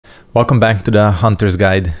Welcome back to the Hunter's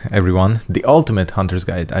Guide, everyone. The ultimate Hunter's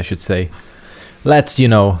Guide, I should say. Let's,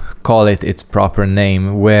 call it its proper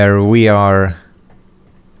name, where we are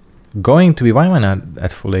going to be... Why am I not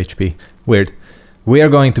at full HP? Weird. We are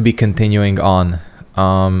going to be continuing on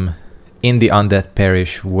in the Undead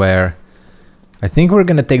Parish, where I think we're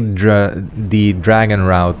going to take the dragon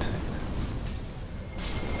route.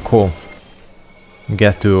 Cool.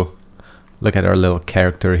 Get to look at our little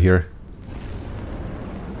character here.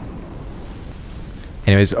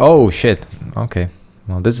 Anyways, oh shit. Okay.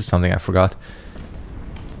 Well, this is something I forgot.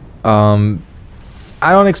 I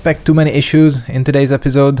don't expect too many issues in today's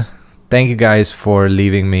episode. Thank you guys for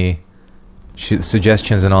leaving me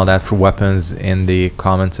suggestions and all that for weapons in the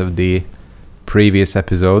comments of the previous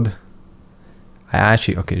episode.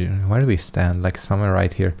 Okay, where do we stand? Like somewhere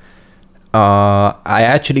right here. I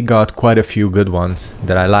actually got quite a few good ones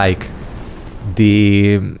that I like.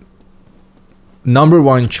 The number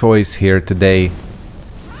one choice here today...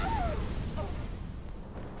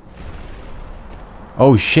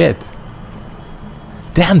 Oh shit.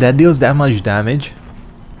 Damn, that deals that much damage.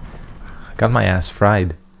 Got my ass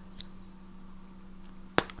fried.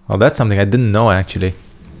 Well, that's something I didn't know actually.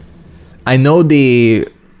 I know the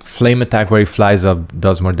flame attack where he flies up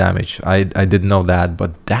does more damage. I didn't know that,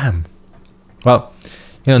 but damn. Well,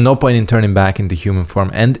 no point in turning back into human form.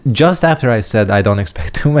 And just after I said I don't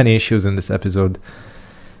expect too many issues in this episode.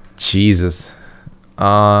 Jesus.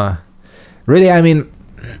 Really, I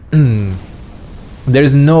mean...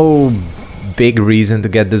 There's no big reason to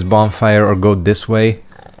get this bonfire or go this way.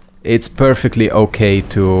 It's perfectly okay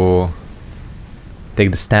to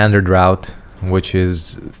take the standard route, which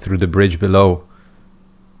is through the bridge below.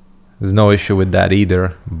 There's no issue with that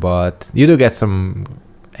either, but you do get some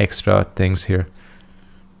extra things here.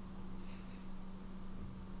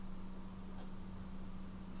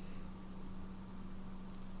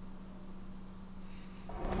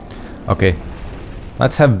 Okay.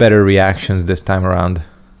 Let's have better reactions this time around.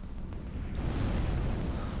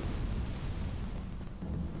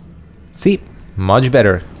 See? Much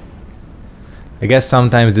better. I guess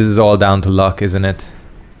sometimes this is all down to luck, isn't it?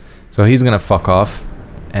 So he's gonna fuck off,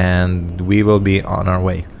 and we will be on our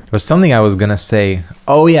way. There was something I was gonna say.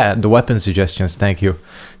 Oh yeah, the weapon suggestions, thank you.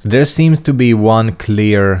 So there seems to be one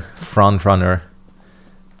clear front runner,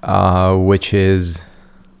 which is...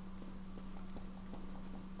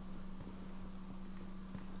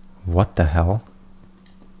 What the hell?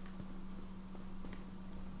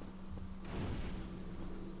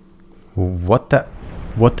 What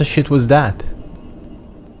the shit was that?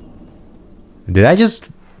 Did I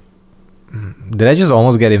just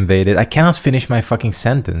almost get invaded? I cannot finish my fucking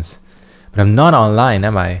sentence. But I'm not online,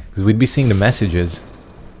 am I? Because we'd be seeing the messages.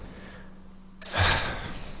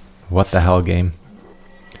 What the hell, game?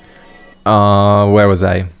 Where was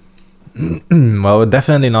I? Well, we're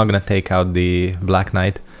definitely not gonna take out the Black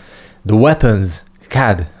Knight. The weapons,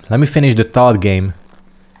 God, let me finish the thought game.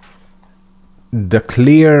 The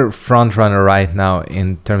clear frontrunner right now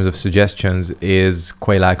in terms of suggestions is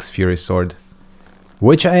Quelaag's Fury Sword,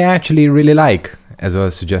 which I actually really like as a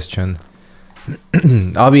suggestion.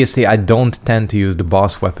 Obviously, I don't tend to use the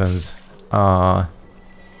boss weapons, just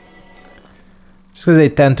because they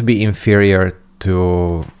tend to be inferior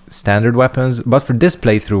to standard weapons, but for this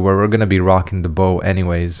playthrough where we're going to be rocking the bow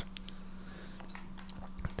anyways,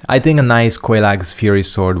 I think a nice Quelaag's Fury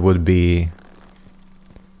Sword would be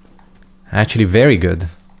actually very good.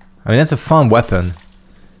 I mean, that's a fun weapon.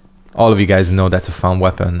 All of you guys know that's a fun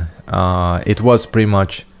weapon. It was pretty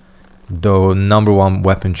much the number one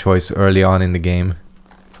weapon choice early on in the game.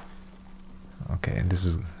 Okay, this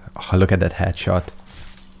is... Oh, look at that headshot.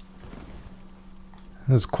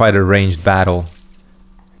 This is quite a ranged battle.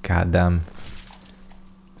 God damn.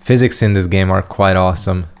 Physics in this game are quite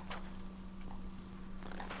awesome.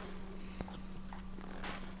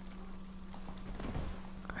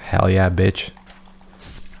 Hell yeah, bitch.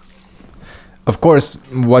 Of course,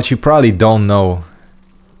 what you probably don't know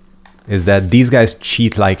is that these guys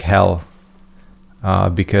cheat like hell.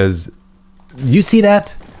 Because... You see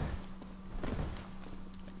that?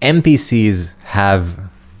 NPCs have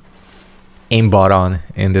aimbot on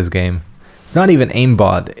in this game. It's not even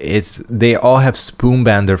aimbot. They all have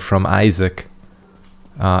Spoonbander from Isaac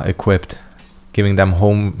equipped, giving them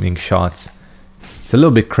homing shots. It's a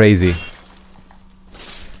little bit crazy.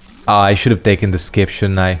 I should have taken the skip,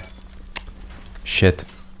 shouldn't I? Shit.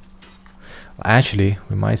 Actually,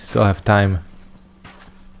 we might still have time.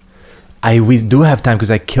 We do have time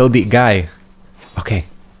because I killed the guy. Okay,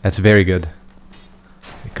 that's very good.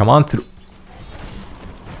 Come on through.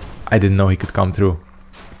 I didn't know he could come through.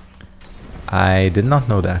 I did not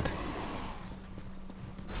know that.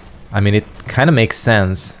 I mean, it kind of makes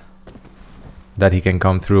sense that he can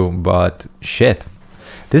come through, but shit.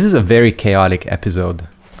 This is a very chaotic episode.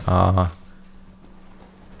 God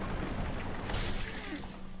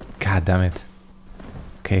damn it.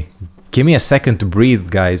 Okay, give me a second to breathe,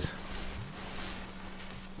 guys.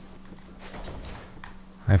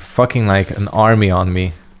 I fucking like an army on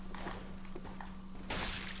me.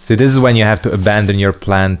 See, this is when you have to abandon your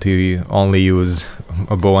plan to only use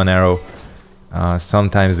a bow and arrow.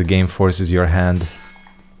 Sometimes the game forces your hand.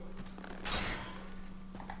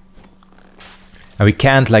 And we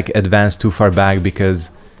can't like advance too far back because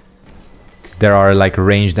there are like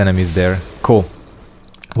ranged enemies there. Cool.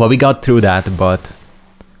 Well, we got through that, but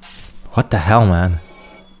what the hell, man?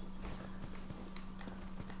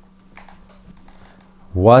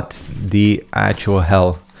 What the actual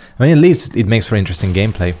hell? I mean, at least it makes for interesting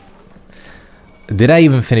gameplay. Did I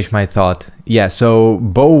even finish my thought? Yeah, so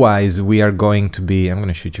bow-wise, we are going to be... I'm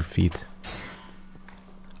gonna shoot your feet.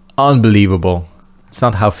 Unbelievable. It's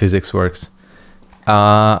not how physics works.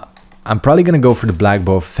 I'm probably gonna go for the black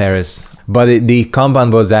bow of Ferris. But the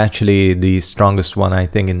compound bow is actually the strongest one, I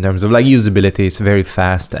think, in terms of like usability. It's very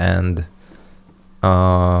fast and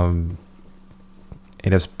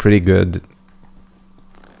it has pretty good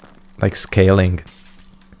like scaling.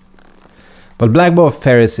 But black bow of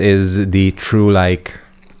Ferris is the true like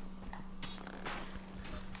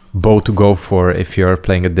bow to go for if you're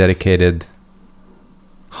playing a dedicated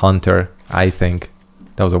hunter, I think.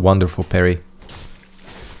 That was a wonderful parry.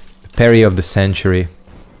 The parry of the century.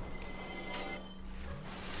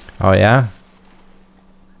 Oh yeah?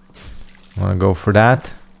 Wanna go for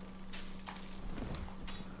that?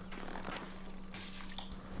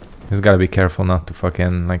 Just gotta be careful not to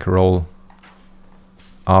fucking like roll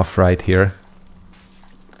off right here.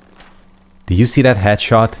 Did you see that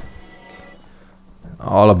headshot?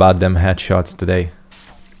 All about them headshots today.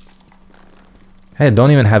 Hey, I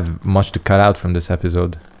don't even have much to cut out from this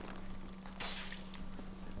episode.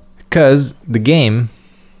 Because the game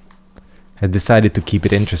has decided to keep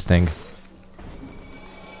it interesting.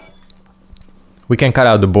 We can cut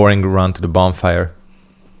out the boring run to the bonfire.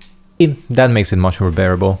 That makes it much more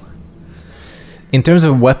bearable. In terms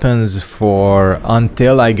of weapons for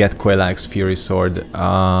until I get Quelaag's Fury Sword,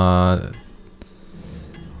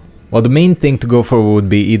 well, the main thing to go for would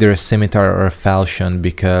be either a scimitar or a falchion,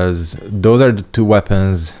 because those are the two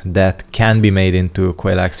weapons that can be made into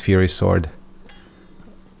Quelaag's Fury Sword.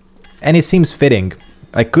 And it seems fitting.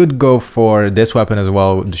 I could go for this weapon as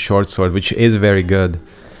well, the short sword, which is very good.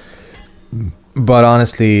 But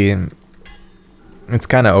honestly, it's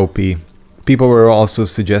kind of OP. People were also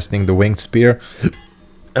suggesting the winged spear,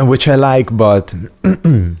 which I like, but...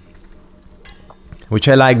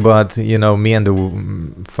 you know, me and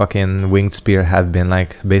the fucking winged spear have been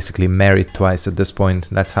like basically married twice at this point.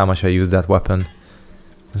 That's how much I use that weapon.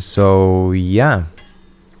 So yeah.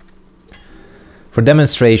 For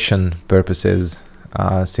demonstration purposes,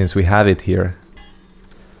 since we have it here,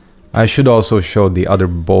 I should also show the other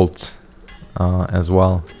bolts as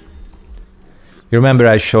well. You remember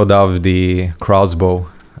I showed off the crossbow.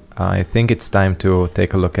 I think it's time to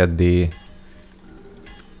take a look at the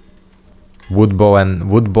wood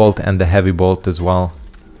bolt and the heavy bolt as well.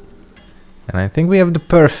 And I think we have the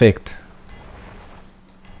perfect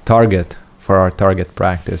target for our target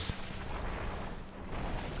practice.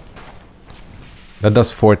 That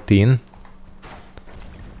does 14.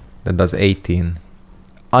 That does 18.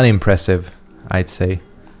 Unimpressive, I'd say.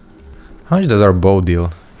 How much does our bow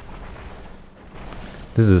deal?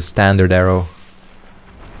 This is a standard arrow.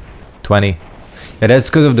 20. Yeah, that's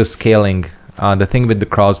because of the scaling. The thing with the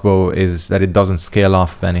crossbow is that it doesn't scale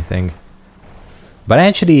off anything. But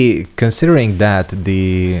actually, considering that,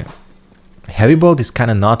 the heavy bolt is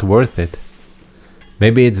kind of not worth it.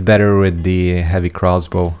 Maybe it's better with the heavy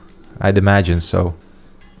crossbow. I'd imagine so.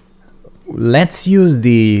 Let's use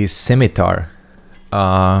the scimitar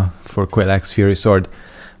for Quelaag's Fury Sword.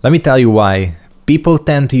 Let me tell you why. People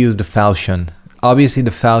tend to use the falchion. Obviously,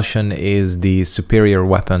 the falchion is the superior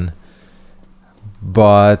weapon.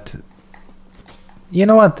 But... you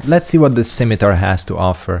know what? Let's see what the scimitar has to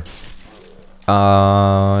offer.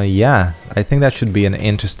 Yeah, I think that should be an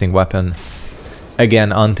interesting weapon.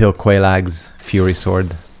 Again, until Quelaag's Fury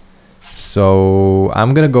Sword. So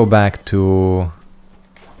I'm gonna go back to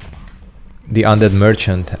the Undead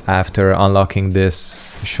Merchant after unlocking this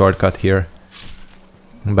shortcut here.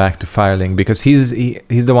 Back to Firelink, because he's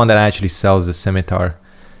the one that actually sells the scimitar.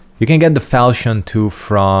 You can get the falchion too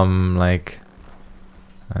from like...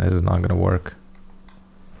 this is not gonna work.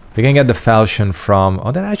 We can get the falchion from...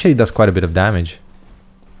 oh, that actually does quite a bit of damage.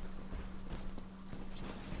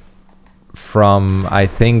 from, I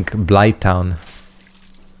think, Blighttown.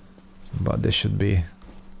 But this should be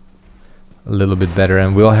a little bit better,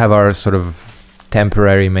 and we'll have our sort of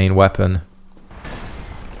temporary main weapon.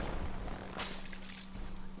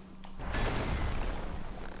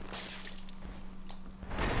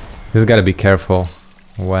 Just gotta be careful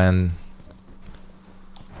when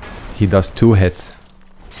he does 2 hits.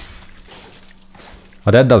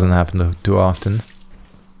 Oh, that doesn't happen too often.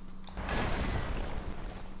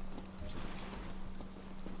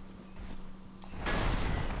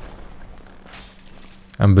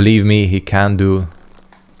 And believe me, he can do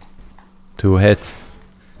 2 hits.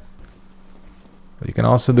 But you can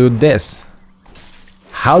also do this.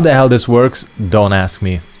 How the hell this works, don't ask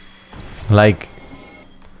me. Like,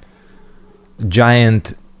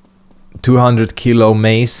 giant 200 kilo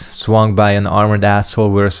mace swung by an armored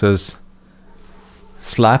asshole versus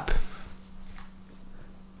slap.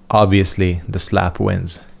 Obviously, the slap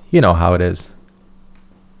wins. You know how it is.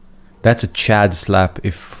 That's a Chad slap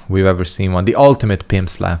if we've ever seen one. The ultimate pimp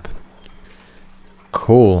slap.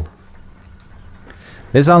 Cool.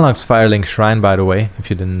 This unlocks Firelink Shrine, by the way, if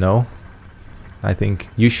you didn't know. I think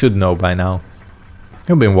you should know by now.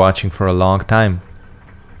 You've been watching for a long time.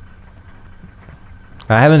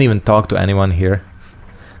 I haven't even talked to anyone here.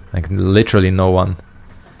 Like, literally no one.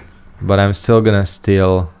 But I'm still gonna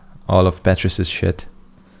steal all of Petrus's shit.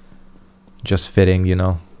 Just fitting, you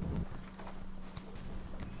know.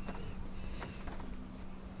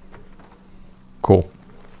 Cool.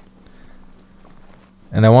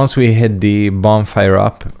 And then once we hit the bonfire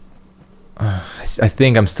up, I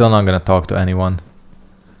think I'm still not gonna talk to anyone.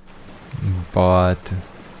 But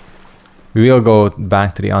we will go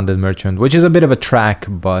back to the Undead Merchant, which is a bit of a track,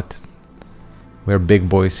 but we're big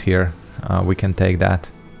boys here. We can take that.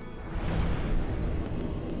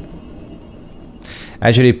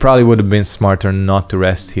 Actually, it probably would have been smarter not to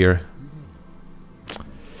rest here.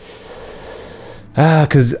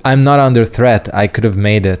 Because I'm not under threat. I could have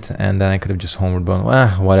made it, and then I could have just homeward bound.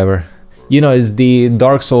 Whatever. You know, it's the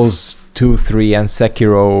Dark Souls 2, 3, and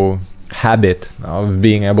Sekiro habit of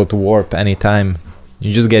being able to warp anytime.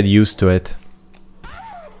 You just get used to it.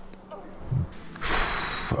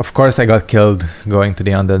 Of course I got killed going to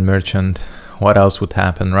the Undead Merchant. What else would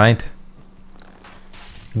happen, right?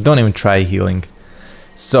 Don't even try healing.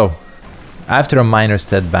 So, after a minor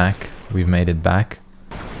setback, we've made it back.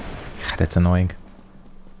 That's annoying.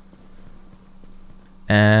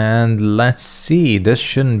 And let's see, this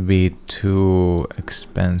shouldn't be too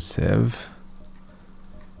expensive.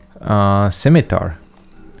 Scimitar.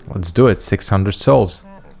 Let's do it, 600 souls.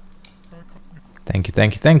 Thank you,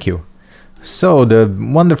 thank you, thank you. So, the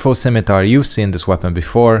wonderful scimitar, you've seen this weapon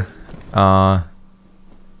before. Part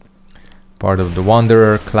of the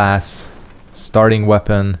Wanderer class, starting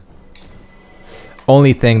weapon.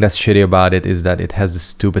 Only thing that's shitty about it is that it has the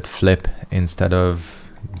stupid flip instead of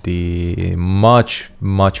the much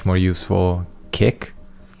more useful kick.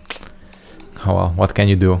 Oh well, what can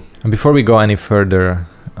you do? And before we go any further,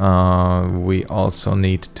 we also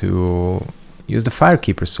need to use the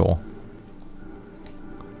Firekeeper soul.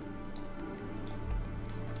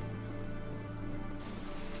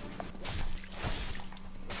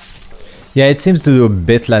 Yeah, it seems to do a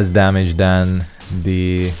bit less damage than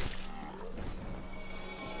the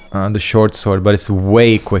short sword, but it's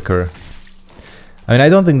way quicker. I mean, I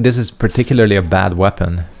don't think this is particularly a bad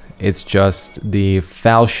weapon. It's just the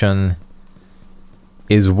falchion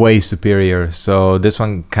is way superior, so this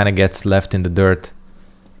one kind of gets left in the dirt.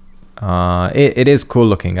 It is cool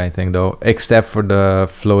looking, I think, though, except for the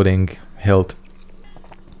floating hilt.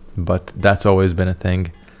 But that's always been a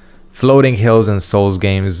thing. Floating hills and Souls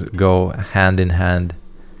games go hand in hand.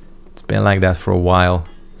 It's been like that for a while.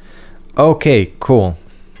 Okay, cool.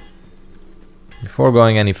 Before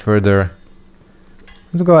going any further,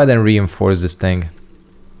 let's go ahead and reinforce this thing.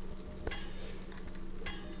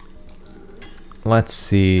 Let's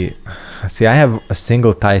see. See, I have a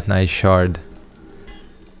single Titanite shard.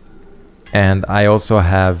 And I also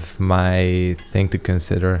have my thing to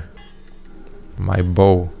consider. My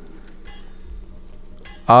bow.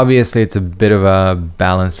 Obviously, it's a bit of a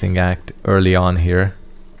balancing act early on here.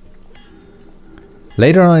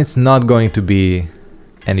 Later on, it's not going to be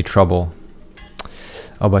any trouble.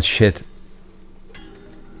 Oh, but shit.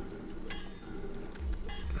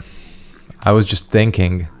 I was just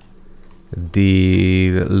thinking,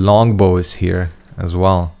 the Longbow is here as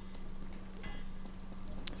well,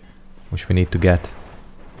 which we need to get.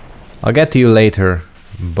 I'll get to you later,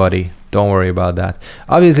 buddy. Don't worry about that.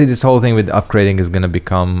 Obviously, this whole thing with upgrading is going to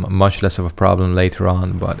become much less of a problem later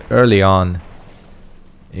on, but early on,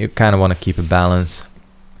 you kind of want to keep a balance.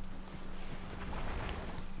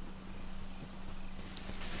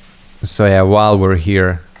 So yeah, while we're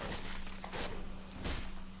here,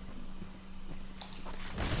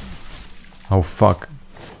 oh fuck,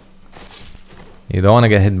 you don't want to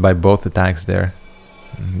get hit by both attacks there.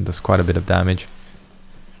 Does quite a bit of damage.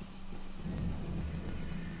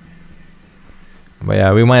 But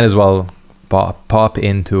yeah, we might as well pop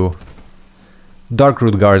into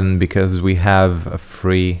Darkroot Garden because we have a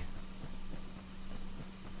free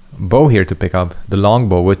bow here to pick up, the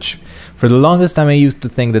Longbow, which for the longest time I used to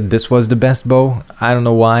think that this was the best bow. I don't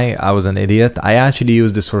know why, I was an idiot. I actually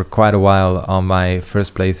used this for quite a while on my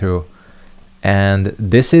first playthrough, and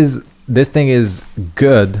this thing is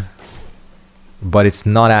good, but it's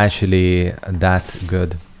not actually that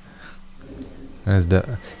good. There's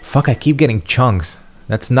the fuck, I keep getting chunks.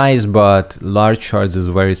 That's nice, but large shards is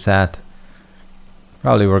where it's at.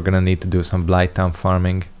 Probably we're gonna need to do some Blighttown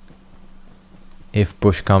farming if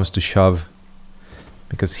push comes to shove,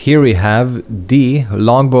 because here we have the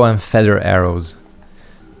Longbow and Feather arrows.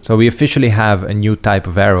 So we officially have a new type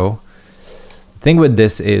of arrow. The thing with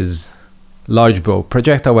this is large bow,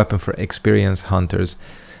 projectile weapon for experienced hunters.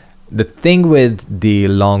 The thing with the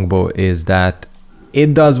Longbow is that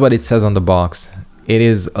it does what it says on the box. It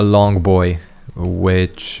is a long bow,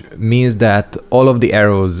 which means that all of the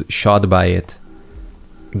arrows shot by it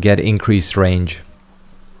get increased range.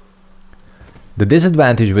 The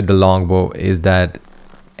disadvantage with the Longbow is that,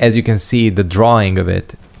 as you can see, the drawing of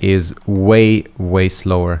it is way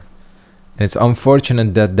slower. And it's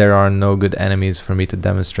unfortunate that there are no good enemies for me to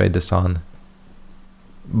demonstrate this on.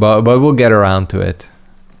 But we'll get around to it.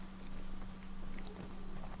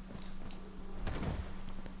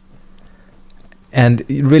 And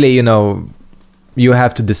really, you know, you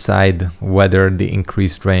have to decide whether the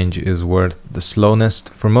increased range is worth the slowness.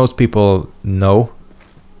 For most people, no.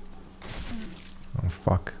 Oh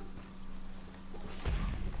fuck.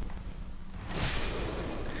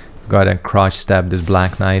 Let's go ahead and crotch stab this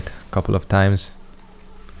Black Knight a couple of times.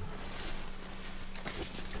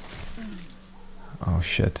 Oh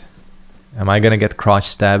shit. Am I gonna get crotch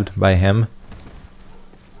stabbed by him?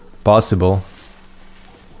 Possible.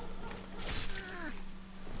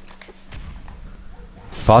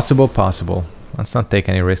 Possible. Let's not take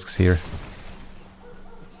any risks here.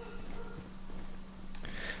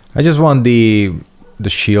 I just want the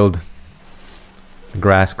shield, the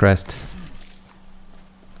grass crest.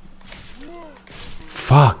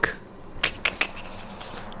 Fuck.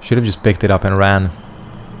 Should have just picked it up and ran.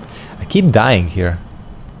 I keep dying here.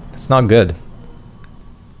 That's not good.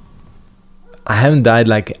 I haven't died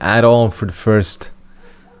like at all for the first...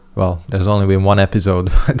 Well, there's only been one episode,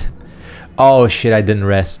 but... Oh shit, I didn't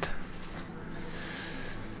rest.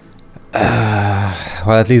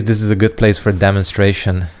 Well, at least this is a good place for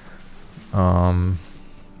demonstration.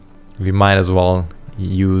 We might as well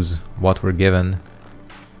use what we're given.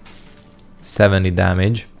 70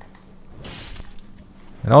 damage.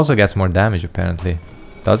 It also gets more damage apparently.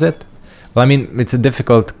 Does it? Well, I mean, it's a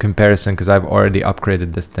difficult comparison because I've already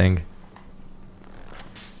upgraded this thing.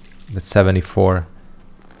 That's 74.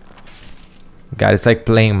 God, it's like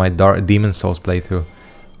playing my Demon Souls playthrough.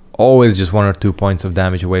 Always just 1 or 2 points of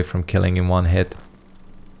damage away from killing in one hit.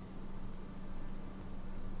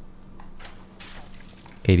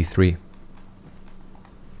 83.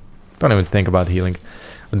 Don't even think about healing.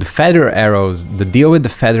 With the feather arrows, the deal with the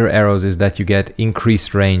feather arrows is that you get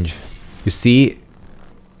increased range. You see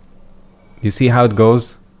how it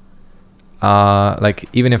goes? Like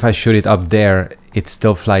even if I shoot it up there, it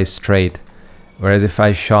still flies straight. Whereas if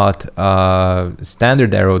I shot a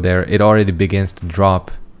standard arrow there, it already begins to drop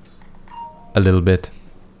a little bit.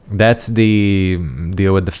 That's the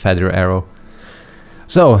deal with the feather arrow.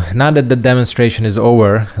 So, now that the demonstration is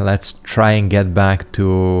over, let's try and get back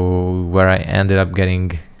to where I ended up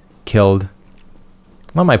getting killed.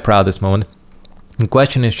 Not my proudest moment. The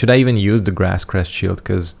question is, should I even use the Grass Crest shield?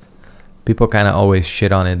 Because people kind of always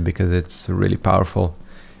shit on it because it's really powerful.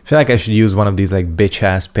 I feel like I should use one of these like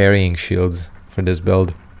bitch-ass parrying shields for this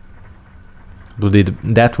build.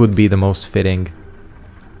 That would be the most fitting.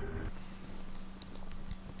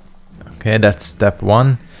 Okay, that's step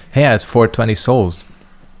 1. Hey, I had 420 souls.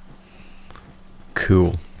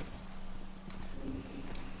 Cool.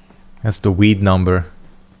 That's the weed number.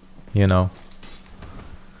 You know.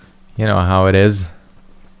 You know how it is.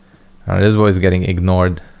 This boy is getting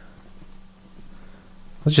ignored.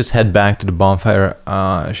 Let's just head back to the bonfire.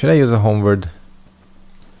 Should I use a homeward?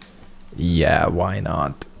 Yeah, why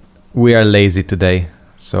not? We are lazy today,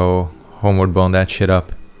 so homeward bone that shit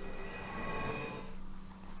up.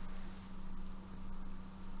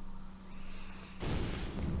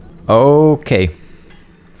 Okay.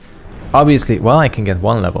 Obviously, well, I can get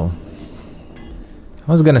 1 level.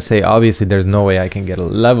 was gonna say, obviously there's no way I can get a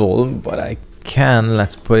level, but I can.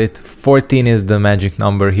 Let's put it, 14 is the magic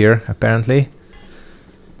number here, apparently.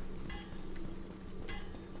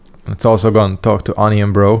 Let's also go and talk to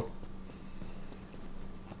Onion Bro.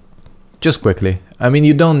 Just quickly. I mean,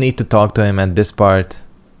 you don't need to talk to him at this part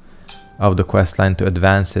of the quest line to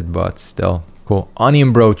advance it, but still. Cool.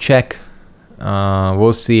 Onion Bro, check.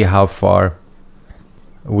 We'll see how far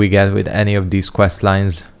we get with any of these quest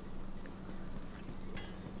lines.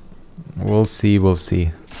 We'll see, we'll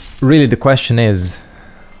see. Really, the question is,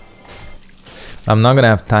 I'm not gonna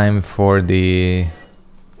have time for the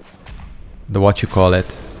what you call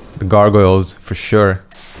it, the gargoyles for sure.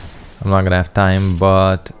 I'm not gonna have time,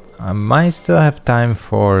 but I might still have time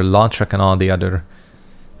for Lautrec and all the other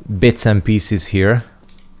bits and pieces here.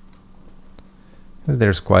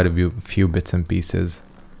 There's quite a few bits and pieces.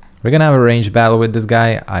 We're gonna have a ranged battle with this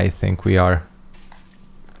guy. I think we are.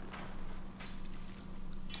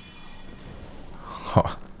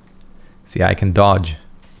 Oh. See, I can dodge.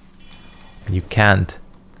 You can't,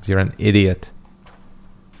 because you're an idiot.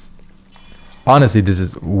 Honestly, this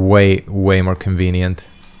is way more convenient.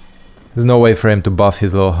 There's no way for him to buff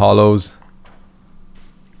his little hollows.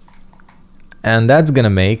 And that's gonna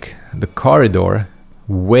make the corridor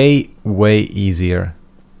way easier.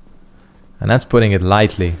 And that's putting it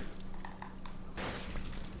lightly.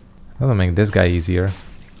 That'll make this guy easier.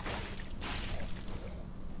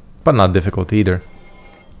 But not difficult either.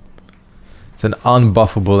 It's an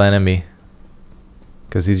unbuffable enemy.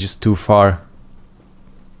 Because he's just too far.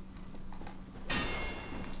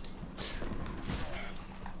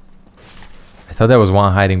 I thought there was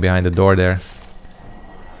one hiding behind the door there.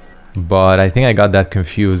 But I think I got that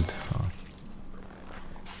confused.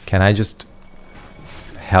 Can I just...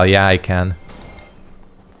 Hell yeah, I can.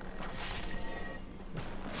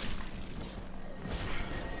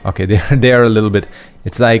 Okay, they're a little bit...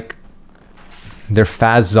 It's like... They're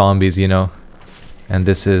fast zombies, you know. And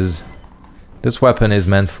this weapon is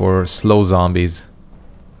meant for slow zombies.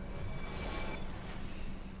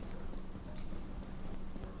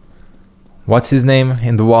 What's his name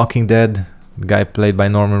in The Walking Dead? The guy played by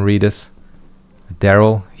Norman Reedus.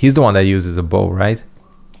 Daryl. He's the one that uses a bow, right?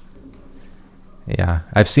 Yeah.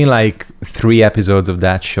 I've seen like 3 episodes of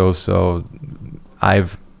that show, so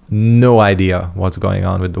I've no idea what's going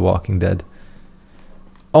on with The Walking Dead.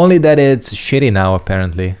 Only that it's shitty now,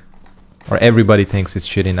 apparently. Or everybody thinks it's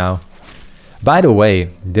shitty now. By the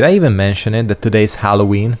way, did I even mention it that today's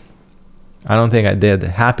Halloween? I don't think I did.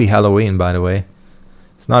 Happy Halloween, by the way.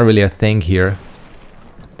 It's not really a thing here.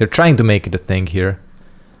 They're trying to make it a thing here.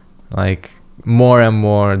 Like, more and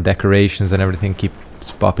more decorations and everything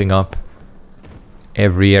keeps popping up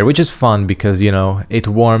every year, which is fun because, you know, it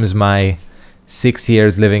warms my 6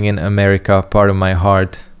 years living in America part of my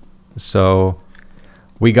heart. So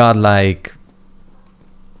we got like,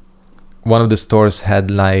 one of the stores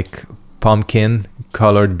had like pumpkin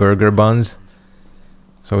colored burger buns.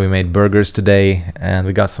 So we made burgers today and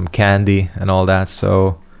we got some candy and all that.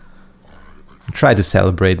 So try to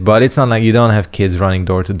celebrate, but it's not like you don't have kids running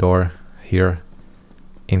door to door here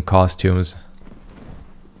in costumes.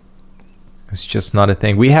 It's just not a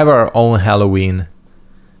thing. We have our own Halloween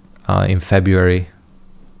in February,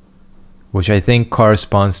 which I think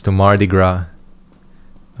corresponds to Mardi Gras.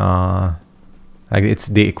 Like it's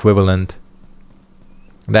the equivalent.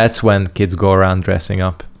 That's when kids go around dressing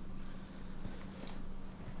up.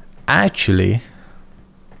 Actually,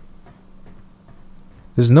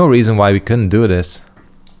 there's no reason why we couldn't do this.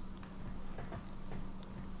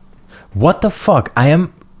 What the fuck? I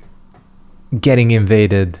am getting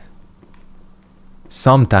invaded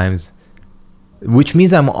sometimes, which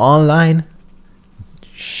means I'm online.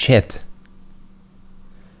 Shit.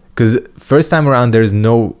 Because first time around there's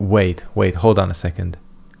no... Wait, hold on a second.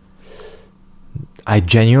 I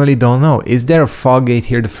genuinely don't know. Is there a fog gate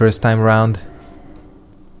here the first time around?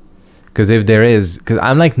 Because if there is... Because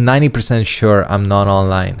I'm like 90% sure I'm not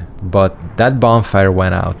online. But that bonfire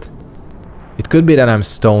went out. It could be that I'm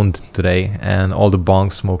stoned today and all the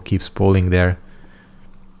bong smoke keeps pulling there.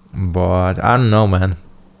 But I don't know, man.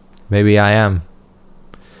 Maybe I am.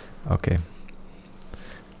 Okay.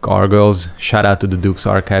 Gargoyles. Shout out to the Duke's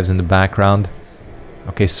Archives in the background.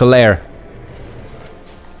 Okay, Solaire.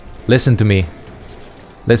 Listen to me.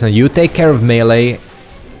 Listen, you take care of melee.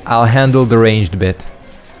 I'll handle the ranged bit.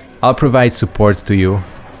 I'll provide support to you.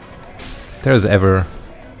 If there's ever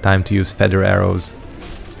time to use feather arrows.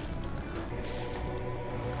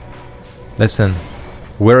 Listen,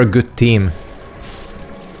 we're a good team.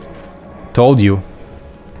 Told you.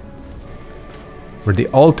 We're the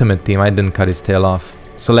ultimate team. I didn't cut his tail off.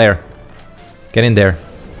 Solaire, get in there.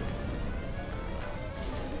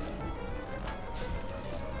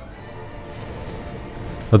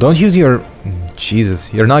 No, don't use your...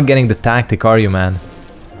 Jesus, you're not getting the tactic, are you, man?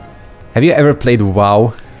 Have you ever played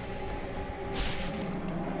WoW?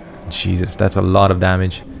 Jesus, that's a lot of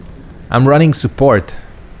damage. I'm running support.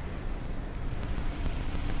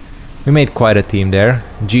 We made quite a team there.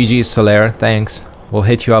 GG Solaire, thanks. We'll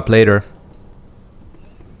hit you up later.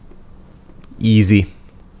 Easy.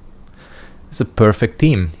 It's a perfect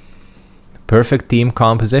team. Perfect team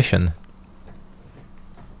composition.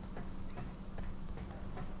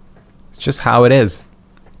 It's just how it is.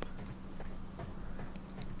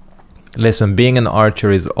 Listen, being an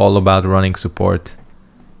archer is all about running support,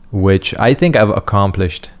 which I think I've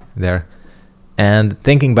accomplished there. And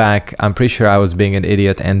thinking back, I'm pretty sure I was being an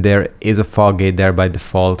idiot, and there is a fog gate there by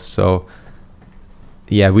default. So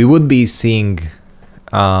yeah, we would be seeing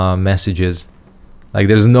messages. Like,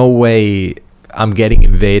 there's no way I'm getting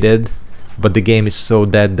invaded, but the game is so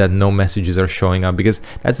dead that no messages are showing up, because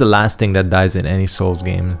that's the last thing that dies in any Souls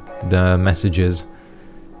game, the messages,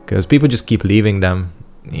 because people just keep leaving them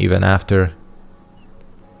even after,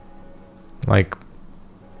 like,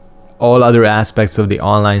 all other aspects of the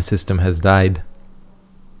online system has died.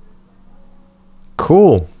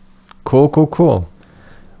 Cool. Cool.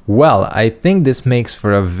 Well, I think this makes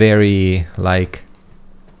for a very, like,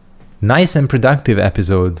 nice and productive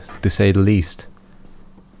episode, to say the least.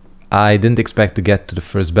 I didn't expect to get to the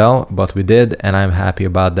first bell, but we did, and I'm happy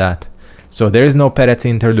about that. So there is no Perez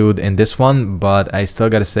interlude in this one, but I still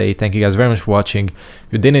gotta say thank you guys very much for watching.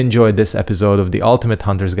 If you did enjoy this episode of the Ultimate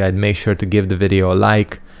Hunter's Guide, make sure to give the video a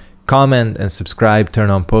like, comment, and subscribe, turn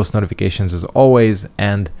on post notifications as always,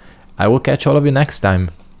 and I will catch all of you next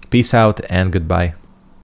time. Peace out and goodbye.